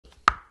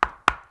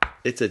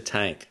It's a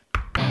tank.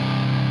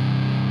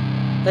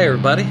 Hey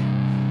everybody,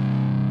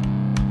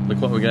 look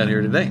what we got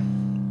here today.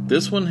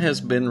 This one has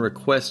been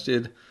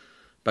requested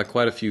by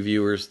quite a few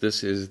viewers.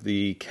 This is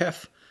the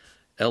KEF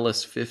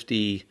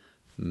LS50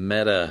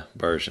 Meta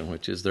version,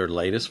 which is their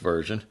latest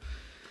version.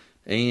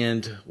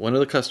 And one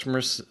of the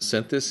customers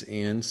sent this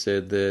in,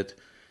 said that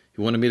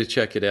he wanted me to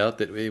check it out,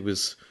 that it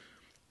was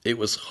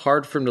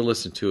hard for him to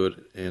listen to it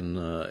in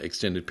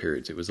extended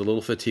periods. It was a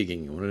little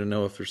fatiguing. He wanted to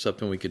know if there's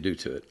something we could do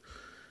to it.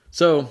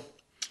 So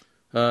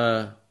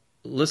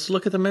let's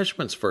look at the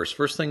measurements first.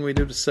 First thing we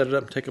do to set it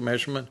up and take a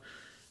measurement.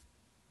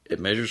 It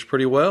measures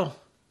pretty well.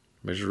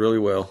 Measures really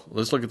well.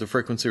 Let's look at the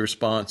frequency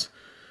response.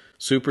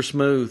 Super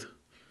smooth.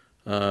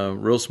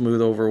 Real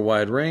smooth over a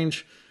wide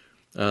range.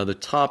 The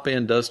top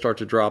end does start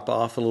to drop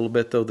off a little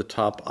bit, though. The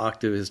top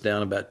octave is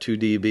down about 2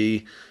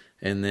 dB,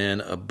 and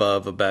then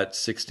above about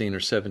 16 or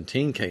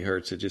 17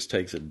 kHz, it just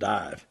takes a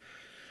dive.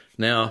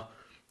 Now,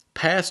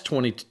 past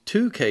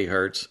 22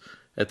 kHz,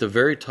 at the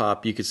very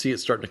top, you can see it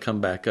starting to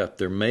come back up.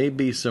 There may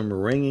be some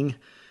ringing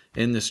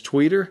in this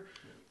tweeter,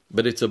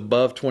 but it's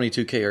above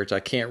 22 kHz. I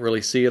can't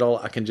really see it all.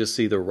 I can just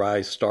see the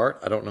rise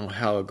start. I don't know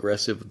how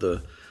aggressive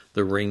the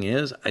ring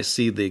is. I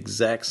see the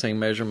exact same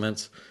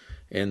measurements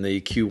in the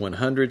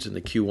Q100s and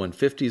the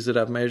Q150s that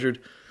I've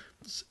measured.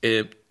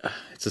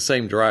 It's the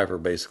same driver,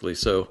 basically.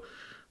 So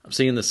I'm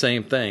seeing the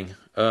same thing,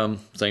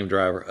 same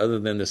driver, other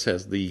than this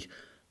has the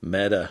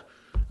Meta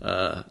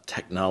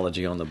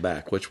technology on the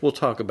back, which we'll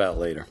talk about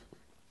later.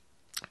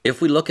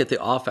 If we look at the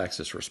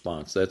off-axis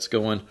response, that's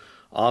going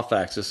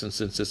off-axis, and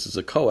since this is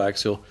a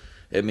coaxial,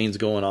 it means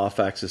going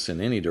off-axis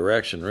in any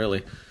direction,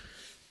 really.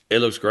 It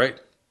looks great.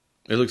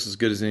 It looks as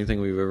good as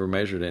anything we've ever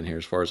measured in here.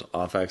 As far as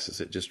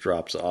off-axis, it just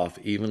drops off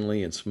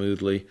evenly and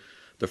smoothly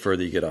the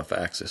further you get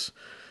off-axis.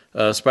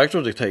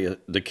 Spectral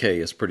decay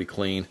is pretty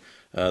clean.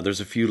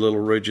 There's a few little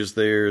ridges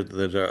there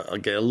that are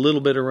a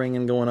little bit of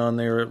ringing going on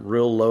there,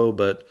 real low,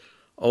 but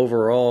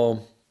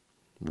overall,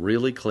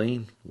 really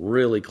clean,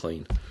 really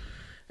clean.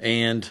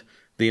 And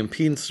the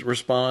impedance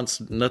response,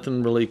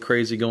 nothing really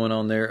crazy going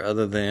on there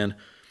other than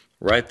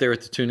right there at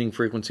the tuning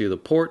frequency of the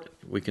port,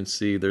 we can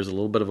see there's a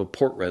little bit of a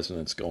port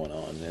resonance going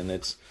on. And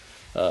it's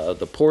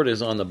the port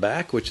is on the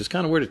back, which is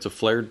kind of weird. It's a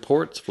flared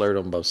port. It's flared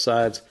on both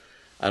sides.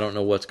 I don't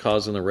know what's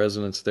causing the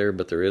resonance there,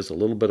 but there is a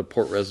little bit of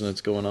port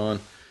resonance going on.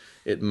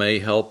 It may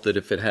help that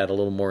if it had a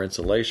little more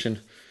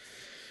insulation.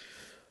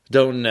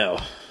 Don't know.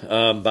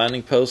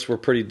 Binding posts were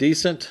pretty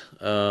decent.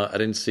 I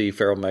didn't see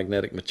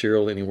ferromagnetic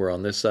material anywhere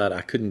on this side. I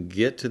couldn't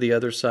get to the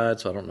other side,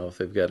 so I don't know if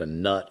they've got a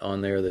nut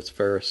on there that's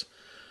ferrous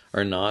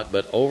or not.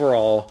 But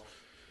overall,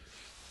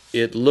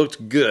 it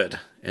looked good.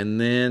 And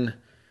then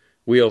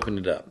we opened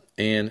it up.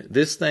 And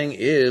this thing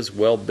is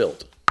well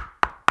built.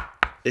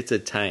 It's a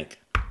tank.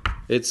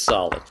 It's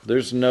solid.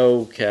 There's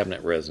no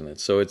cabinet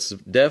resonance. So it's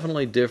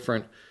definitely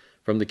different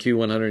from the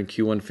Q100 and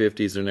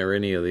Q150s and or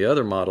any of the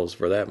other models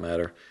for that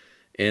matter,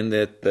 in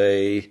that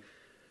they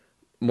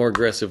more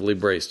aggressively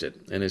braced it.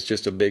 And it's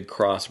just a big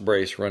cross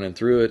brace running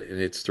through it,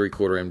 and it's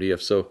 3/4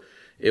 MDF. So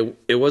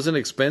it wasn't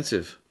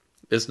expensive.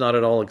 It's not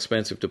at all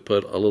expensive to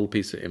put a little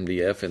piece of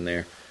MDF in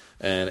there.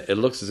 And it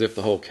looks as if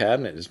the whole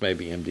cabinet is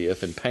maybe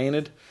MDF and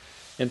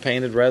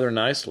painted rather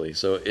nicely.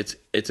 So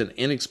it's an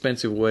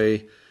inexpensive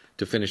way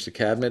to finish the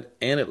cabinet,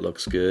 and it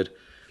looks good.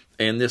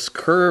 And this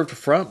curved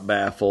front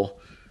baffle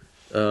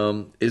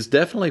is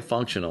definitely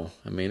functional.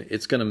 I mean,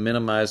 it's going to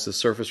minimize the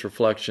surface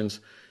reflections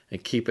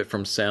and keep it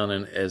from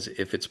sounding as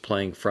if it's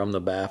playing from the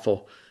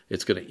baffle.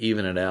 It's going to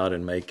even it out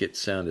and make it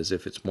sound as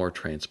if it's more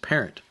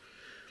transparent.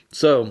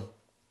 So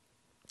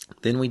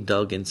then we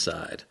dug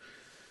inside.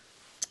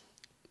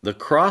 The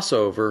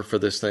crossover for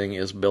this thing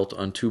is built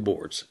on 2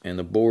 boards, and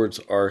the boards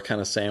are kind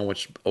of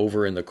sandwiched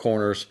over in the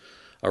corners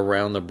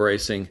around the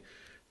bracing.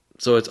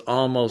 So it's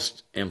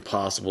almost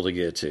impossible to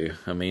get to.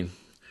 I mean,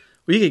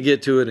 well, you could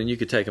get to it and you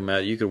could take them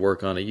out. You could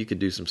work on it. You could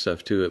do some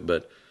stuff to it,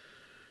 but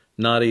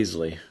not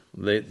easily.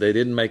 They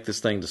didn't make this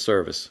thing to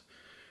service.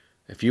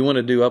 If you want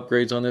to do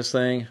upgrades on this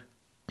thing,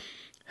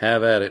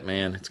 have at it,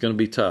 man. It's going to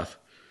be tough.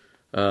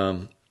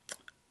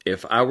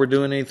 If I were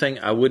doing anything,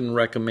 I wouldn't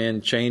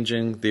recommend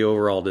changing the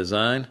overall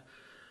design.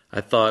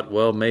 I thought,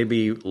 well,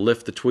 maybe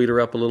lift the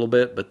tweeter up a little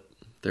bit, but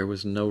there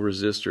was no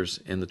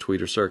resistors in the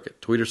tweeter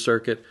circuit. Tweeter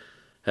circuit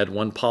had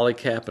 1 poly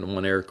cap and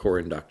 1 air core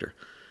inductor.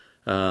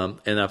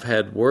 And I've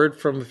had word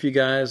from a few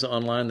guys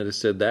online that have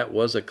said that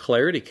was a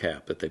clarity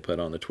cap that they put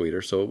on the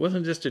tweeter. So it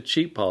wasn't just a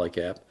cheap poly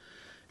cap.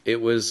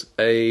 It was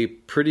a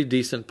pretty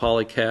decent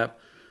poly cap.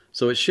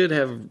 So it should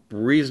have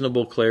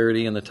reasonable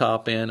clarity in the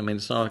top end. I mean,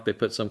 it's not like they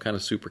put some kind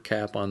of super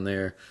cap on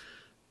there,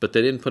 but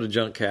they didn't put a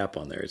junk cap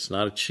on there. It's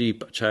not a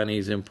cheap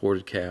Chinese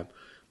imported cap.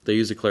 They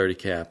use a clarity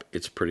cap.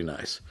 It's pretty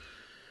nice.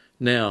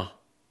 Now,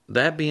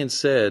 that being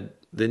said,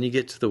 then you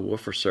get to the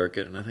woofer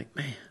circuit, and I think,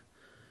 man,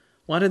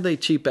 why did they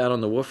cheap out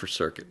on the woofer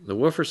circuit? The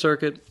woofer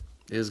circuit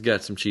has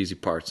got some cheesy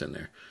parts in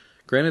there.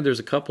 Granted, there's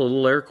a couple of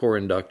little air core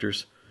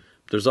inductors.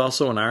 There's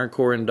also an iron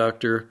core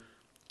inductor,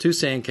 2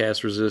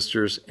 sandcast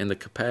resistors, and the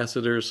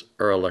capacitors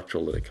are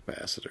electrolytic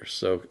capacitors.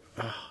 So,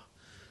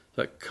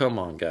 come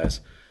on,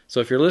 guys. So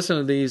if you're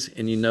listening to these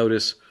and you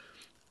notice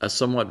a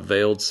somewhat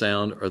veiled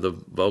sound, or the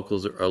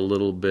vocals are a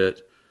little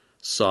bit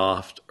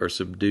soft or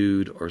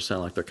subdued, or sound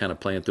like they're kind of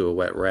playing through a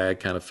wet rag,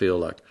 kind of feel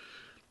like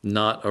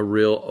not a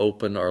real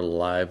open or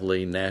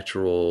lively,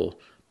 natural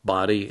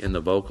body in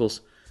the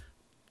vocals,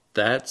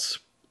 that's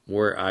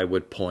where I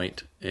would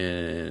point,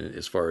 and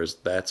as far as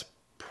that's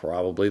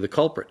probably the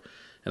culprit.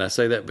 And I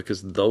say that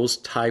because those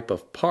type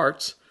of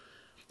parts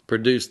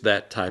produce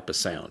that type of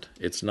sound.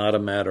 It's not a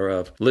matter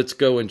of let's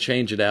go and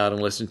change it out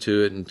and listen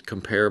to it and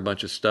compare a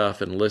bunch of stuff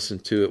and listen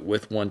to it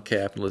with one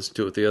cap and listen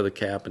to it with the other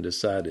cap and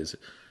decide is it.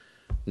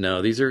 No,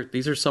 these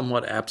are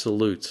somewhat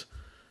absolutes.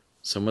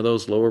 Some of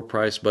those lower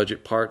price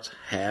budget parts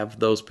have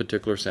those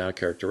particular sound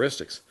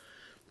characteristics.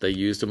 They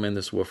used them in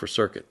this woofer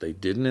circuit. They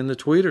didn't in the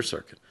tweeter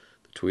circuit.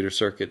 The tweeter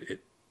circuit,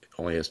 it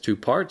only has 2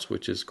 parts,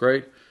 which is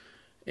great,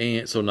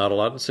 and so not a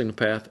lot in the signal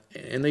path,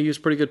 and they use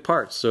pretty good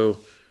parts. So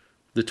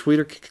the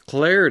tweeter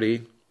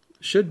clarity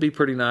should be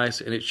pretty nice,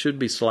 and it should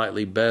be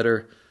slightly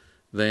better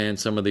than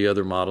some of the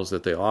other models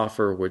that they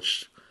offer,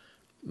 which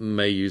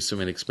may use some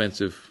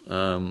inexpensive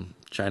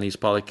Chinese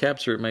poly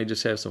caps, or it may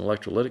just have some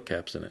electrolytic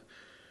caps in it.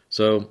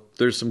 So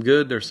there's some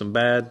good, there's some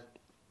bad,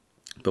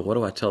 but what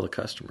do I tell the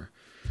customer?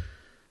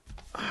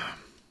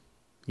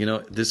 You know,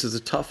 this is a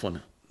tough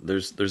one.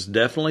 There's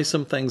definitely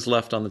some things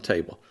left on the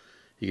table.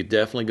 You could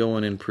definitely go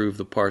in and improve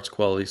the parts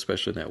quality,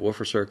 especially in that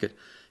woofer circuit.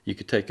 You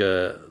could take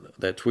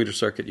that tweeter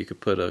circuit, you could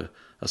put a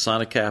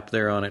sonic cap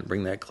there on it and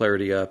bring that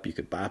clarity up. You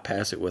could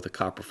bypass it with a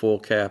copper foil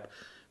cap,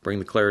 bring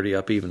the clarity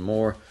up even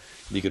more.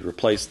 You could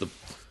replace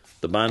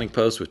the binding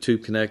post with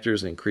tube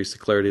connectors and increase the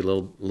clarity a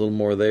little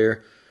more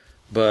there.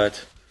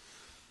 But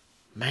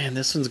man,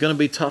 this one's going to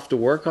be tough to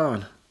work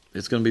on.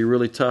 It's going to be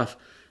really tough.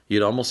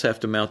 You'd almost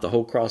have to mount the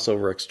whole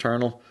crossover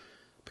external,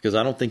 because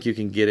I don't think you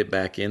can get it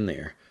back in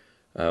there.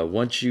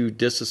 Once you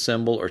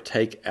disassemble or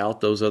take out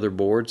those other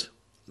boards,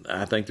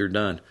 I think they're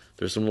done.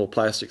 There's some little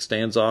plastic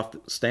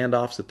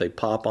standoffs that they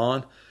pop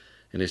on,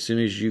 and as soon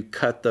as you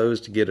cut those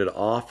to get it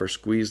off or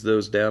squeeze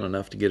those down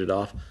enough to get it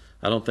off,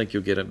 I don't think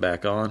you'll get it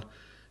back on.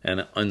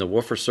 And in the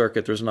woofer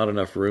circuit, there's not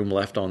enough room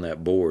left on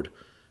that board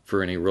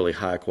for any really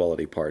high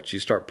quality parts. You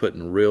start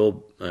putting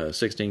real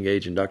 16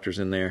 gauge inductors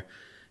in there,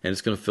 and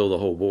it's going to fill the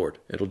whole board.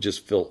 It'll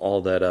just fill all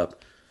that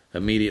up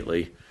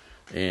immediately,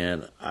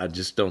 and I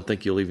just don't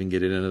think you'll even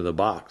get it into the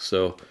box.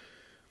 So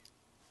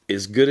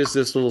as good as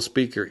this little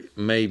speaker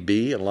may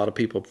be, and a lot of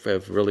people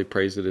have really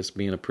praised it as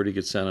being a pretty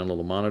good sounding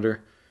little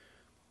monitor,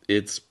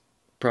 it's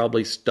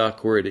probably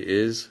stuck where it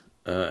is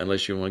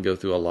unless you want to go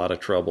through a lot of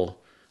trouble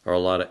or a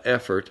lot of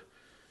effort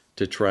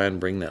to try and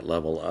bring that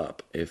level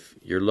up. If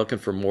you're looking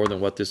for more than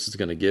what this is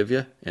going to give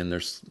you, and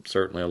there's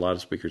certainly a lot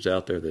of speakers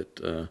out there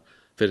that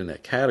fit in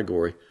that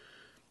category,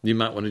 you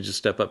might want to just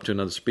step up to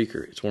another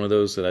speaker. It's one of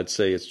those that I'd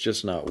say it's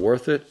just not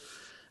worth it,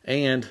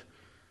 and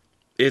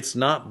it's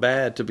not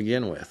bad to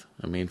begin with.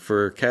 I mean,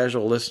 for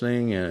casual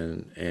listening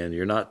and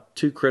you're not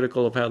too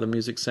critical of how the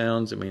music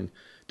sounds, I mean,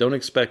 don't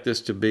expect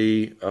this to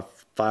be a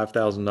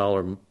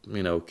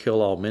 $5,000,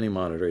 kill-all mini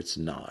monitor. It's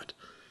not.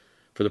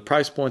 For the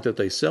price point that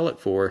they sell it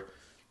for,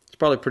 it's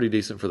probably pretty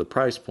decent for the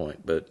price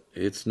point, but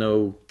it's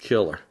no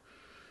killer.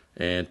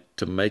 And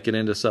to make it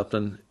into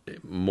something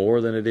more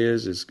than it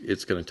is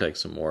it's going to take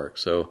some work.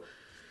 So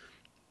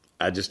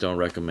I just don't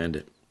recommend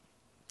it.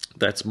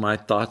 That's my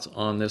thoughts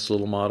on this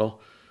little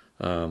model.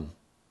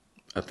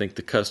 I think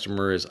the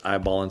customer is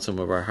eyeballing some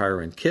of our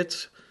higher end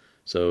kits,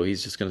 so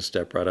he's just going to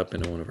step right up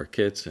into one of our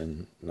kits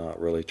and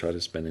not really try to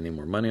spend any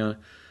more money on it.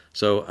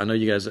 So I know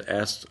you guys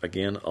asked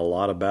again a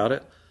lot about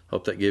it.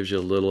 Hope that gives you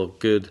a little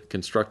good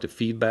constructive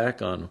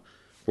feedback on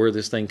where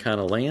this thing kind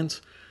of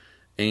lands.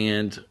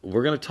 And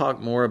we're going to talk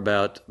more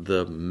about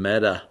the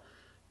meta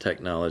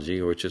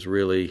technology, which is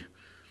really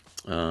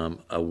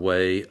a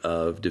way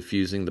of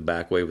diffusing the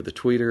back wave of the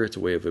tweeter. It's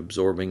a way of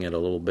absorbing it a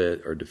little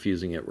bit, or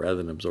diffusing it rather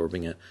than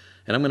absorbing it.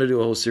 And I'm going to do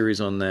a whole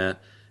series on that,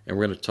 and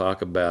we're going to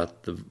talk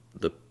about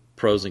the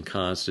pros and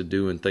cons to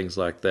doing things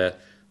like that,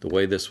 the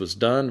way this was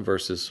done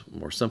versus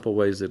more simple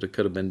ways that it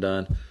could have been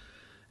done.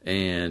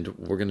 And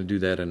we're going to do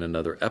that in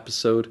another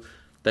episode.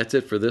 That's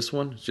it for this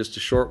one. It's just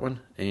a short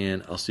one,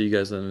 and I'll see you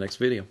guys in the next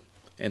video.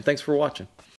 And thanks for watching.